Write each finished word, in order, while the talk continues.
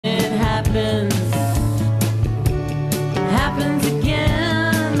happens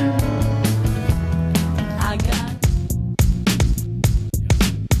again. I got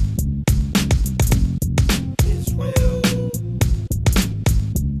It's real.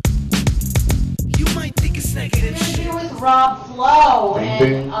 You might think it's negative We're shit. here with FLoW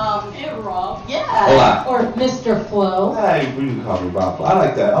and Hey, Rob. yeah, Hola. or Mr. FLoW. Hey, we can call me Rob. I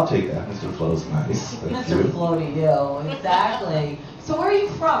like that. I'll take that. Mr. Flow's nice. Thank Mr. you. FLoW to you, exactly. So where are you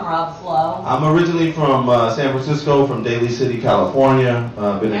from, FLoW? I'm originally from San Francisco, from Daly City, California.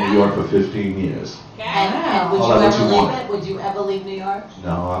 Been in New York for 15 years. And would I'll you let ever you leave want. it? Would you ever leave New York?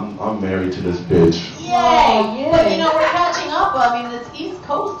 No, I'm married to this bitch. Yay! But you know, we're catching up. I mean, this East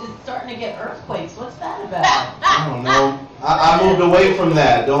Coast is starting to get earthquakes. What's that about? I don't know. I moved away from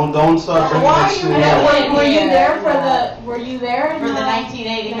that. Don't start bringing Why that are shit you up. there? Were you there for the? Were you there For the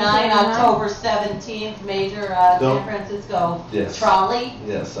 1989 October 17th major San Francisco Yes. trolley?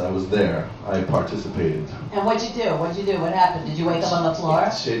 Yes, I was there. I participated. And what'd you do? What'd you do? What happened? Did you wake up on the floor?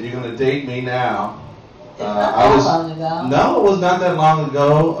 Shit, you're gonna date me now. It's not that long ago. No, it was not that long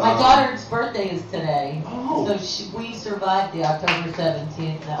ago. My daughter's birthday is today. Oh. So we survived the October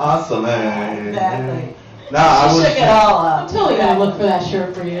 17th. That was- Awesome, man. Exactly. No, I She was. shook it all up. I'm totally gonna look for that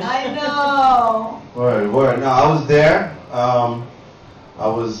shirt for you. I know. Word. No, I was there. I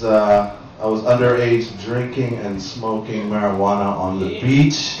was underage drinking and smoking marijuana on the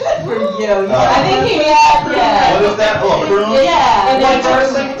beach. Good for you. I think he had, yeah. What is that? Oh, a prune? Yeah. Why did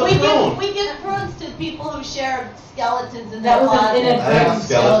you say the we prune? give we give prunes to people who share skeletons in That their was an closet. I had a inadvertent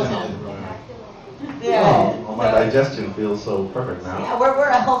skeleton. skeleton. Yeah. Oh, my digestion feels so perfect now. Yeah, we're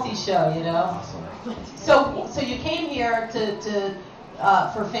a healthy show, you know. Awesome. So you came here to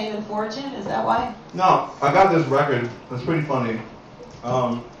for fame and fortune, is that why? No, I got this record. It's pretty funny.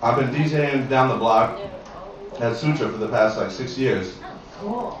 I've been DJing down the block at Sutra for the past like 6 years.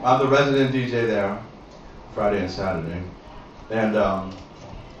 Cool. I'm the resident DJ there, Friday and Saturday. And I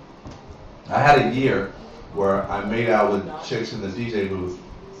had a year where I made out with chicks in the DJ booth.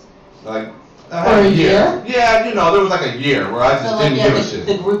 Like, I had For a year? Yeah, you know, there was like a year where I just So like, didn't yeah, give a the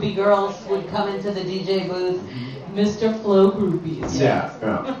shit. groupie girls would come into the DJ booth. Mr. FLoW groupies. Yeah.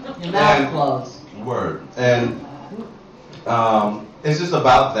 Your mouth And- closed. Word. And it's just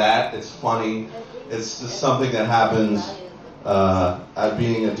about that. It's funny. It's just something that happens at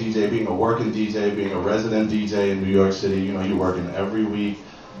being a DJ, being a working DJ, being a resident DJ in New York City. You know, you're working every week.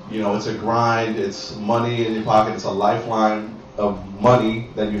 You know, it's a grind. It's money in your pocket. It's a lifeline of money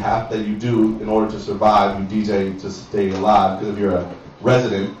that you do in order to survive. You DJ to stay alive because if you're a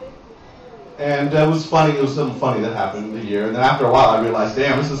resident. And it was funny. It was something funny that happened a year. And then after a while, I realized,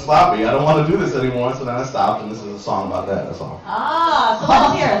 damn, this is sloppy. I don't want to do this anymore. So then I stopped, and this is a song about that. That's all. Ah, so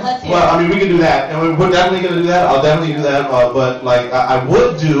let's hear it. Let's hear Well, it. I mean, we can do that, and we're definitely going to do that. I'll definitely do that. But like, I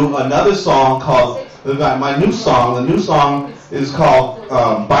would do another song called my new song. The new song is called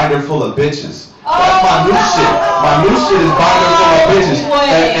 "Binder Full of Bitches." That's my new shit. My new shit is "Binder Full of Bitches,"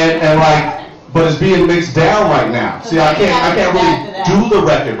 and like, but it's being mixed down right now. See, I can't really do the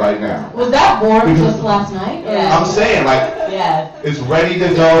record right now. Was that born just last night? Or- Yeah. I'm saying, like, Yeah. it's ready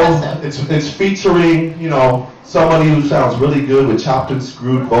to go. It's featuring, you know, somebody who sounds really good with chopped and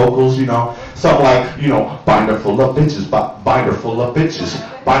screwed vocals, you know. Something like, you know, binder full of bitches, binder full of bitches,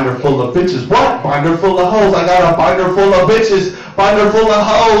 binder full of bitches. What? Binder full of hoes. I got a binder full of bitches, binder full of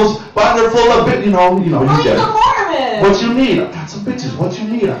hoes, binder full of bitches. You know, you get it. What you need? I got some bitches. What you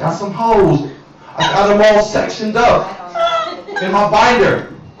need? I got some hoes. I got them all sectioned up in my binder,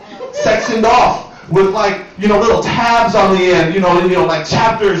 sectioned off. With like, you know, little tabs on the end, you know, like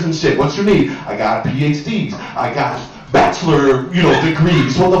chapters and shit. What you need? I got PhDs. I got bachelor, you know,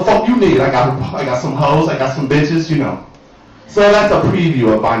 degrees. What the fuck you need? I got some hoes. I got some bitches, you know. So that's a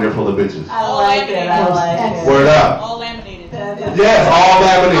preview of Binder Full of Bitches. I like it. I like it. Word up. All laminated. Yes, all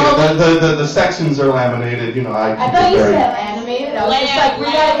laminated. The sections are laminated. You know, I thought you said animated. I was just like, we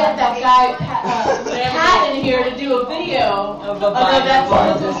gotta get that guy Pat in here to do a video. Although That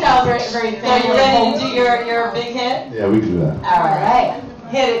doesn't sound very, very So you family. ready to do your big hit? Yeah, we can do that. All right.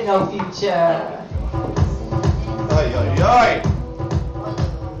 Hit it, no future.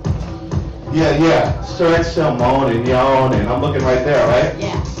 Yeah. Stretch your moan and yawn, and I'm looking right there, right?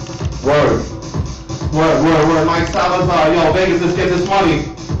 Yeah. Word. Mike Salazar, yo, Vegas, let's get this money.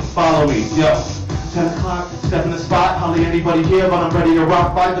 Follow me, yo. 10 o'clock, step in the spot, hardly anybody here, but I'm ready to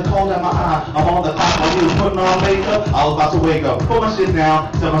rock. Right the cold at my eye, I'm on the clock while he was putting on makeup. I was about to wake up, put my shit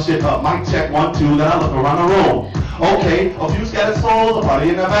down, set my shit up, mic check 1, 2, then I look around the room. Okay, a few scattered souls, a party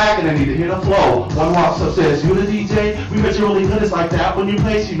in the back, and they need to hear the flow. One walks up, says, you the DJ? We heard you really good, it's like that when you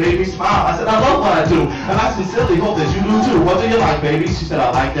play. She made me smile. I said, I love what I do, and I sincerely hope that you do too. What do you like, baby? She said,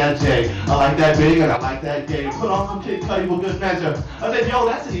 I like that J, I like that big, and I like that gay. Put on some Kid Cudi with good measure. I said, yo,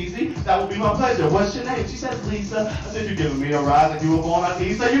 that's easy, that would be my pleasure. What's your name? She said, Lisa. I said, you giving me a ride like you were born on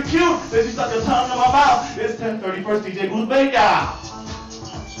Easter. You cute. Then she stuck her tongue in my mouth. It's 10:31st DJ Booth out.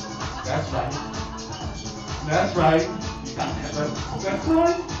 That's right. That's right. That's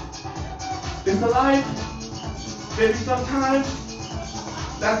right. It's alive. Maybe sometimes.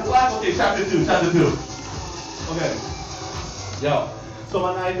 That's alive. Okay, chapter 2. Okay. Yo. So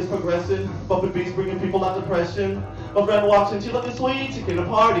my night is progressing. Bumping beats bringing people out depression. My friend walks in, she looking sweet. She came to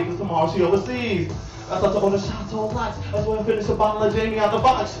party because tomorrow she overseas. I start to order shots, whole lots. That's when I finish a bottle of Jamie out the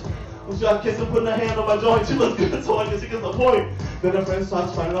box. When she got kissing, putting her hand on my joint, she looks good, so I guess she gets the point. Then her friend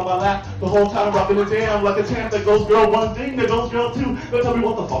starts running on my lap, the whole time rocking the jam like a champ. That goes girl 1 thing, that goes girl 2. They tell me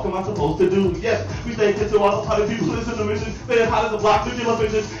what the fuck am I supposed to do? Yes, we stay kissing while some people listen to mission. Staying hot as a block, nuclear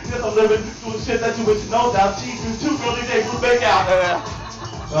vision. Yes, I'm living, doing shit that you wish you know doubt. She do 2 girly days, we'll make out.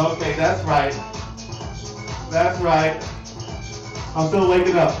 Okay, that's right. That's right. I'm still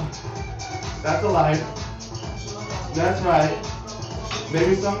waking up. That's a lie. That's right.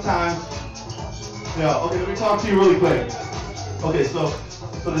 Maybe sometimes. Yeah, okay, let me talk to you really quick. Okay, so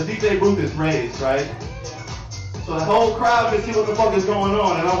the DJ booth is raised, right? So the whole crowd can see what the fuck is going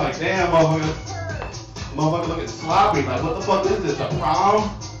on, and I'm like, damn, motherfucker looking sloppy. Like, what the fuck is this, a prom?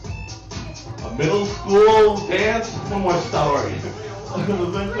 A middle school dance? One more story. Then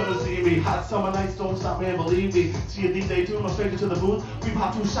come to see me. Hot summer nights, don't stop, man, believe me. She a DJ too, no stranger to the booth. We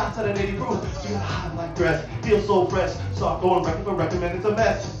pop 2 shots at an 80 proof. She got a hot like dress, feels so fresh. So I'm going record for record, man, it's a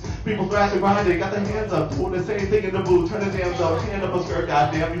mess. People thrashing, grinding, got their hands up, doing the same thing in the booth. Turn the jams up, hand up a skirt,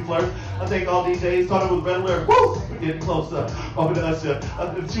 goddamn you flirt. I think all DJs started with red alert. Woo! We're getting closer. Up to us,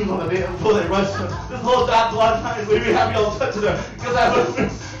 shoes on the dance floor, they rush. This whole shot a lot of times, we be happy all touching her. Because I was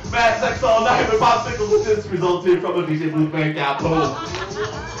mad sex all night with popsicles, and this resulted from a DJ booth bank out. Boom.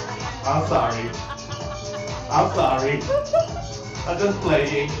 I'm sorry. I'm just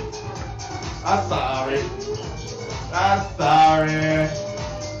playing. I'm sorry.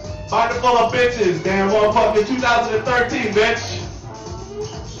 Binder full of bitches, damn motherfucker, 2013, bitch.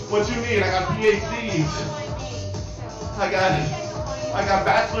 What you need? I got PhDs. I got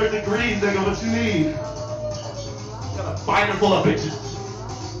bachelor degrees, nigga, what you need? Got a binder full of bitches.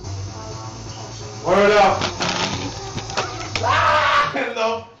 Word up. Ah! And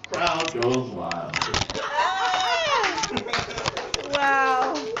the crowd goes wild.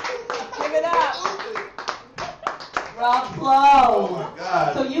 Wow. Give it up. Rob flow. Oh my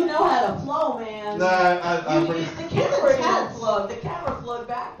God. So you know how to flow, man. Nah, The camera had flowed. The camera flowed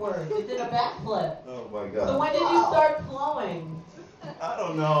backwards. It did a backflip. Oh my God. So when did you start flowing? I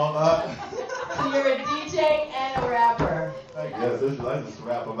don't know. So you're a DJ and a rapper. I guess I just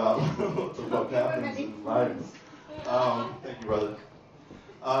rap about what the fuck happens in life. Thank you, brother.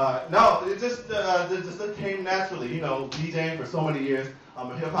 No, it just came naturally. You know, DJing for so many years.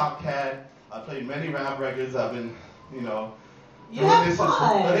 I'm a hip hop cat. I played many rap records. I've been, you know. You have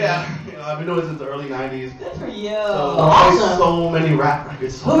fun. Yeah, you know, I've been doing it since the early '90s. Good for you. So I played so many rap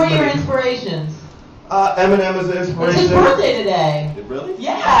records. Who are your inspirations? Eminem is the inspiration. It's his birthday today. Really?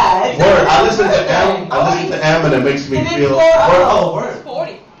 Yeah. It's Word. I listen to M and it makes me feel. Word.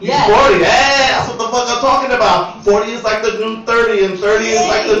 40. He's 40. Yeah, that's what the fuck I'm talking about. 40 is like the new 30, and 30 is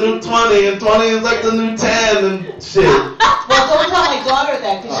like the new 20, and 20 is like the new 10, and shit. Well, don't tell my daughter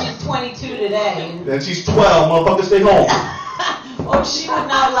that, because she's 22 today. And she's 12. Motherfucker, stay home. Oh, she would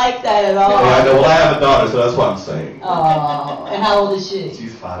not like that at all. Yeah, I know. Well, I have a daughter, so that's what I'm saying. Oh, and how old is she?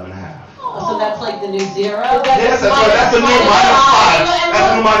 She's 5.5. So that's like the new 0? Yes, that's right. That's the new -5. That's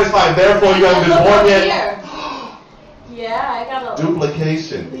the new -5. Therefore, you haven't been born yet. Yeah, I got a...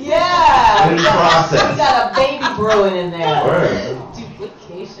 Duplication. Yeah. In process. We got a baby brewing in there. Word.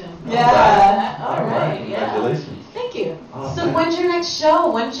 Duplication. All Yeah. All right. Yeah. Congratulations. Thank you. Oh, So man. when's your next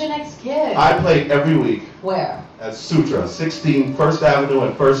show? When's your next gig? I play every week Where? at Sutra, 16 First Avenue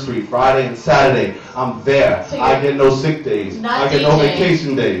and First Street, Friday and Saturday. I'm there. So I you're get no sick days. not I get no DJing.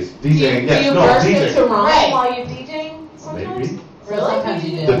 vacation days. Do DJing, yes, you no, burst into DJing. rhyme Right. while you're DJing sometimes? Maybe. Really? Sometimes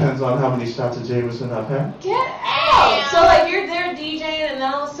you do. Depends on how many shots of Jameson I've had. Get out! So like you're there DJing and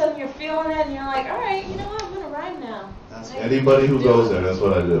then all of a sudden you're feeling it and you're like, all right, you know what, I'm gonna rhyme now. That's anybody who goes there, that's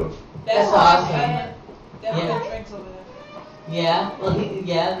what I do. That's awesome. They don't Yeah. get drinks over there. Yeah, well,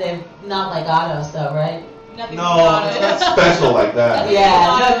 yeah, they're not like autos though, right? Nothing No, it's not special like that.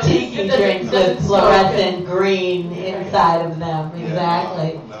 Yeah, no tiki It doesn't- drinks doesn't with smoke fluorescent green inside of them.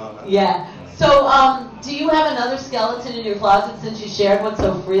 Exactly. No. Yeah. So, do you have another skeleton in your closet since you shared one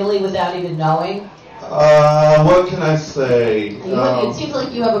so freely without even knowing? What can I say? It seems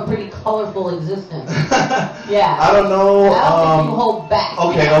like you have a pretty colorful existence. Yeah. I don't know. I don't think you hold back.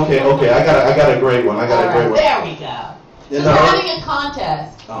 Okay. I got a great one. All right, there we go. You So know- we're having a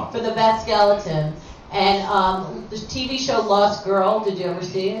contest Oh. for the best skeleton, and the TV show Lost Girl. Did you ever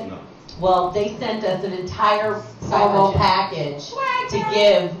see it? No. Well, they sent us an entire promo package to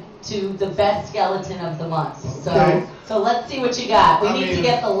give to the best skeleton of the month. So, Okay. so let's see what you got. We I need to mean-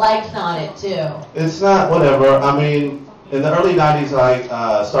 get the likes on it too. It's not whatever. I mean, in the early '90s,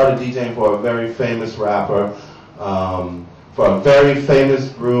 I started DJing for a very famous rapper, for a very famous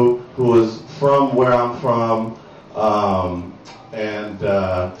group who was from where I'm from,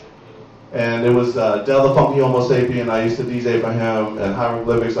 and it was Del the Funky Homo Sapien. I used to DJ for him, and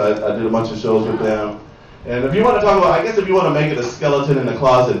Hieroglyphics. I did a bunch of shows with them. And if you want to talk about, I guess if you want to make it a skeleton in the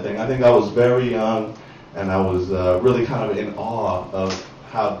closet thing, I think I was very young, and I was really kind of in awe of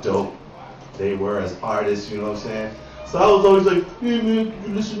how dope they were as artists, you know what I'm saying? So I was always like, hey man,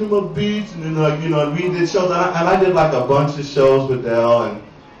 you listen to my beats, and then we did shows, and I did like a bunch of shows with Del,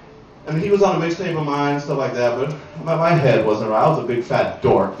 and he was on a mixtape of mine and stuff like that, but my head wasn't right. I was a big fat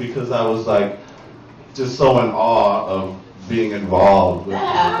dork because I was like, just so in awe of being involved with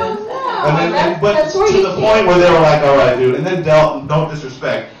That happens. but That's where to you the point where they were like, all right, dude. And then Del, no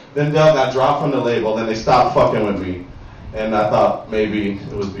disrespect, then Del got dropped from the label, and they stopped fucking with me. And I thought maybe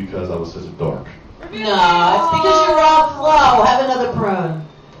it was because I was such a dork. No, it's because you're all flow. Have another prune.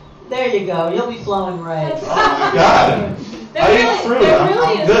 There you go. You'll be flowing right. Oh my God. I eat fruit.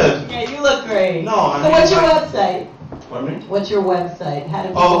 I'm good. Yeah, you look great. No, I So mean, what's your like- website? Pardon me? What's your website? How do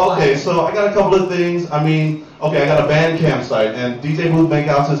people Oh, find okay. it? So I got a couple of things. I mean, okay, I got a Bandcamp site, and DJ Booth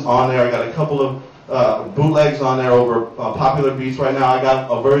Makeouts is on there. I got a couple of bootlegs on there over popular beats right now. I got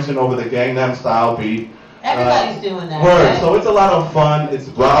a version over the Gangnam Style beat. Everybody's doing that. Word. Right? So it's a lot of fun. It's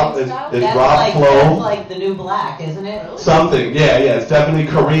Rob. It's that's Rob like, Flow. That's like the new black, isn't it? Something. Yeah. It's definitely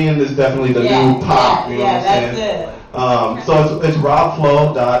Korean. Is definitely the Yeah, new pop. You know what I'm that's saying? it. So it's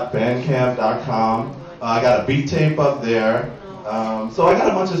robflow.bandcamp.com. I got a beat tape up there. So I got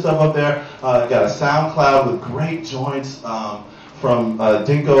a bunch of stuff up there. I got a SoundCloud with great joints from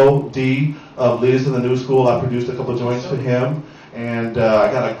Dinko D of Leaders of the New School. I produced a couple joints for him. And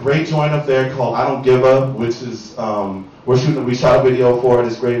I got a great joint up there called I Don't Give Up, which is, we shot a video for it.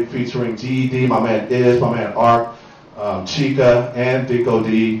 It's great, featuring GED, my man my man Ark, Chica, and Dinko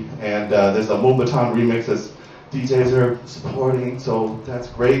D. And there's a Moombahton remix that's DJs are supporting, so that's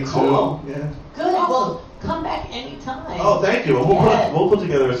great too. Cool. Yeah. Good. Well, come back anytime. Oh, thank you. Yeah. We'll put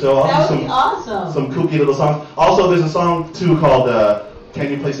together a show. I'll That do would be awesome. some kooky little songs. Also, there's a song too called "Can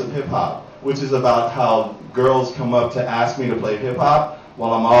You Play Some Hip Hop," which is about how girls come up to ask me to play hip hop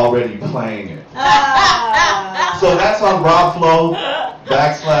while I'm already playing it. So that's on RobFlow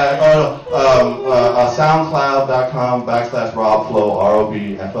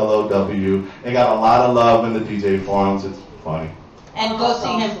SoundCloud.com/RobFlow RoBFLOW. It got a lot of love in the DJ forums. It's funny. And go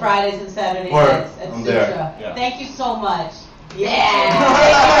see him Fridays and Saturday Word. nights at I'm there. Sutra. Yeah. Thank you so much. Yeah.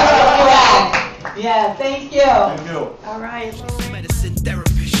 Yeah, thank you. Thank you. All right. Medicine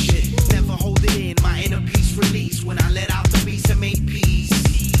therapist shit. Never hold it in. My inner peace release when I let out the beast and make peace.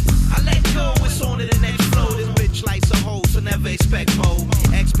 I let go. It's on to the next flow. This bitch life's a hole, so never expect more.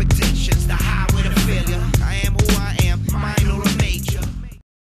 Expectations, the highway to failure. I am who I am. Minor or major.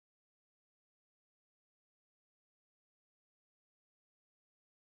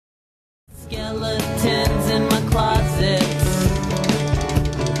 Skeletons in my closet.